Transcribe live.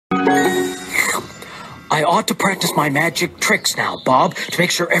I ought to practice my magic tricks now, Bob, to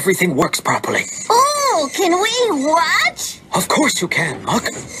make sure everything works properly. Oh, can we watch? Of course you can, Muck.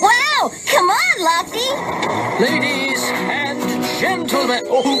 Wow, come on, Lofty. Ladies and gentlemen.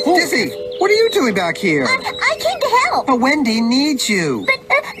 Dizzy, what are you doing back here? I came to help. Oh, Wendy needs you. But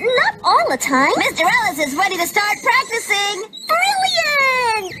not all the time. Mr. Ellis is ready to start practicing.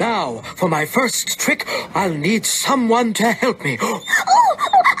 Brilliant! Now, for my first trick, I'll need someone to help me. Oh,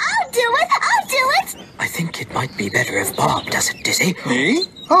 I'll do it. I'll do it. I think it might be better if Bob does it, Dizzy. Me?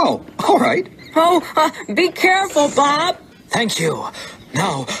 Oh, all right. Oh, be careful, Bob. Thank you.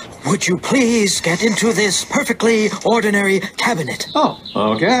 Now, would you please get into this perfectly ordinary cabinet? Oh,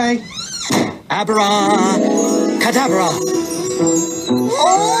 okay. Abracadabra.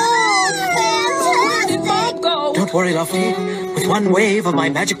 Oh, fantastic! Go. Don't worry, Lofty. With one wave of my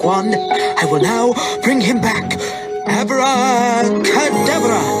magic wand, I will now bring him back.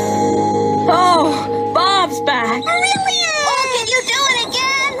 Abracadabra. Oh, Bob's back. Brilliant! Oh, can you do it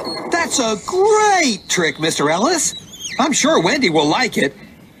again? That's a great trick, Mr. Ellis. I'm sure Wendy will like it.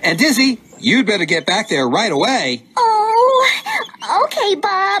 And Dizzy, you'd better get back there right away. Oh, okay,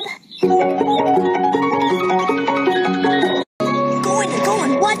 Bob. Go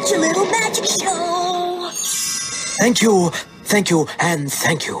and watch your little magic show. Thank you, and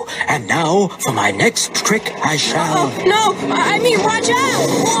thank you. And now, for my next trick, I shall... No, I mean, watch out.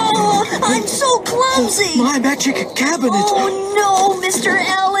 Oh, I'm so clumsy. My magic cabinet! Oh, no, Mr.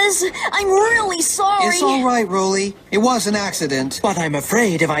 Ellis. I'm really sorry. It's all right, Rolly. It was an accident. But I'm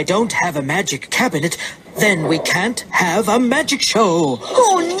afraid if I don't have a magic cabinet, then we can't have a magic show.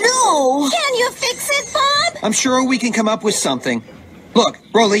 Oh, no. Can you fix it, Bob? I'm sure we can come up with something. Look,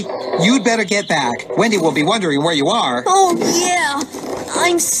 Rolly, you'd better get back. Wendy will be wondering where you are. Oh, yeah.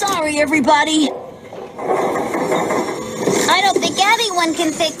 I'm sorry, everybody. I don't think anyone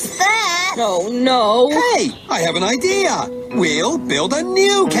can fix that. Oh, no. Hey, I have an idea. We'll build a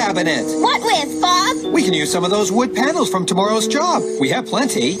new cabinet. What with, Bob? We can use some of those wood panels from tomorrow's job. We have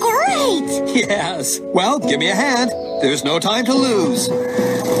plenty. Great. Yes. Well, give me a hand. There's no time to lose.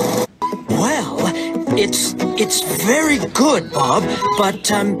 Well, it's very good, Bob, but,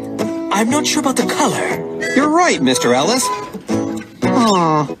 I'm not sure about the color. You're right, Mr. Ellis.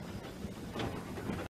 Aw,